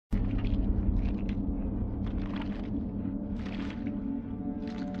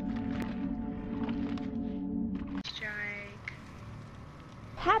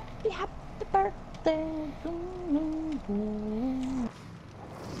Happy birthday.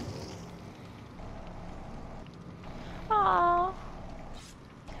 Aww.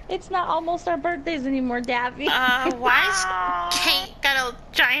 It's not almost our birthdays anymore, Daffy. Why is Kate got a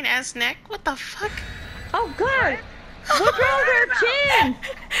giant ass neck? What the fuck? Oh god! What's wrong with her chin?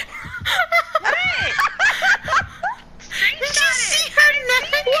 Hey! Did you see her neck?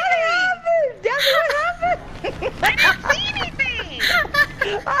 What happened? Daffy, what happened? I don't see anything!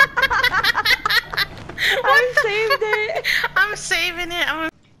 I saved it. I'm saving it.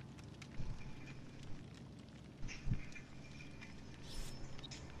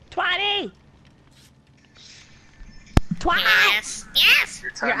 Twatty! Twat! Yes. Yes!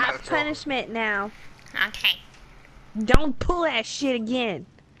 You're out of punishment now. Okay. Don't pull that shit again.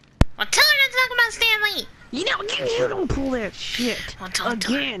 Well, tell her to talk about Stanley. You know, you don't pull that shit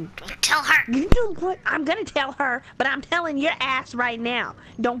again. Don't tell her. You know what? I'm gonna tell her, but I'm telling your ass right now.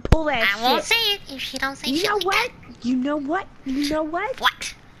 Don't pull that shit. I won't say it if she don't say shit. You know what? You know what? You know what?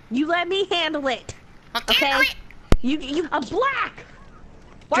 What? You let me handle it. Okay? You I'm black!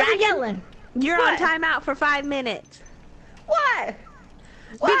 Why are you Dragon, yelling? You're What? on timeout for 5 minutes. What?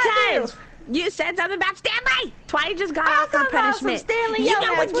 Because you said something about Stanley. Twatty just got off her punishment. Stanley You yelling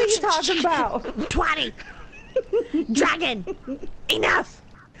know at what us. What are you talking about? Twatty. Dragon. Enough.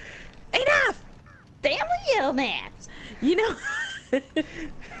 Enough. Stanley yelling at. You know.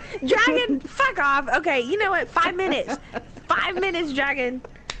 Dragon, fuck off. Okay, you know what? 5 minutes. 5 minutes, Dragon.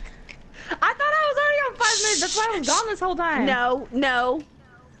 I thought I was already on 5 minutes. That's why I was gone this whole time. No.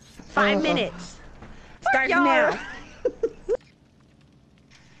 5 minutes. Start y'all. now.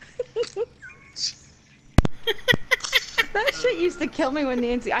 That shit used to kill me when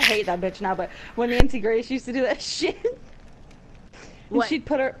Nancy. I hate that bitch now, but when Nancy Grace used to do that shit, What? and she'd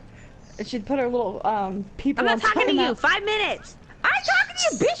put her little people. I'm on not talking to you. timeout. 5 minutes. I ain't talking to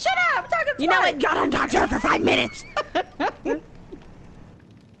you, bitch. Shut up. I'm talking to You know what? Y'all don't talk to her for 5 minutes.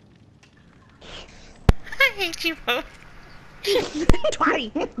 I hate you both.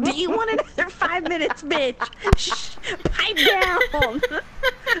 Twatty, do you want another 5 minutes, bitch? Shh, pipe down.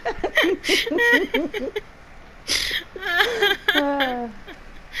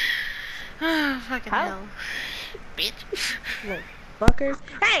 Oh, fucking hell. Bitch. Little fuckers.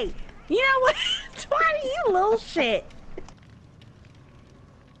 Hey, you know what? Twatty, you little shit.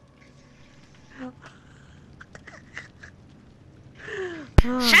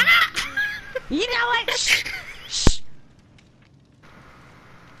 Shut up! You know what? Shh. Shh.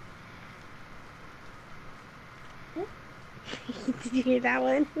 Did you hear that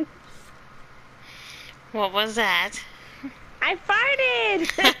one? What was that? I farted!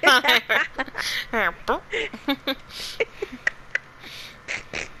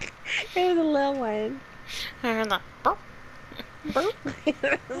 It was a little one. Boop.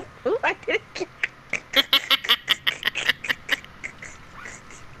 Ooh, I did it.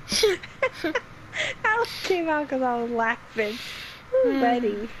 That came out because I was laughing. Ooh,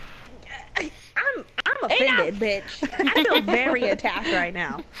 buddy. I'm offended, bitch. I feel very attacked right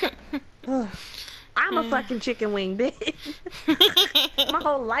now. Ugh. I'm a fucking chicken wing, bitch. My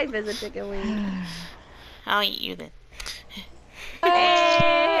whole life is a chicken wing. I'll eat you then.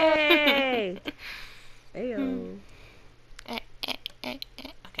 Hey! Heyo.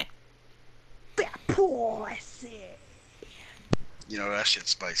 Okay. That pussy. You know that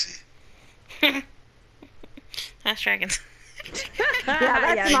shit's spicy. That's dragons.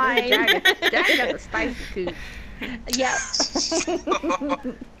 Yeah, that's mine. Dragon got the spicy coot. Yep.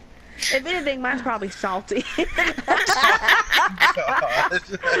 If anything, mine's probably salty.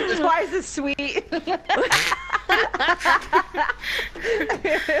 Twice as sweet.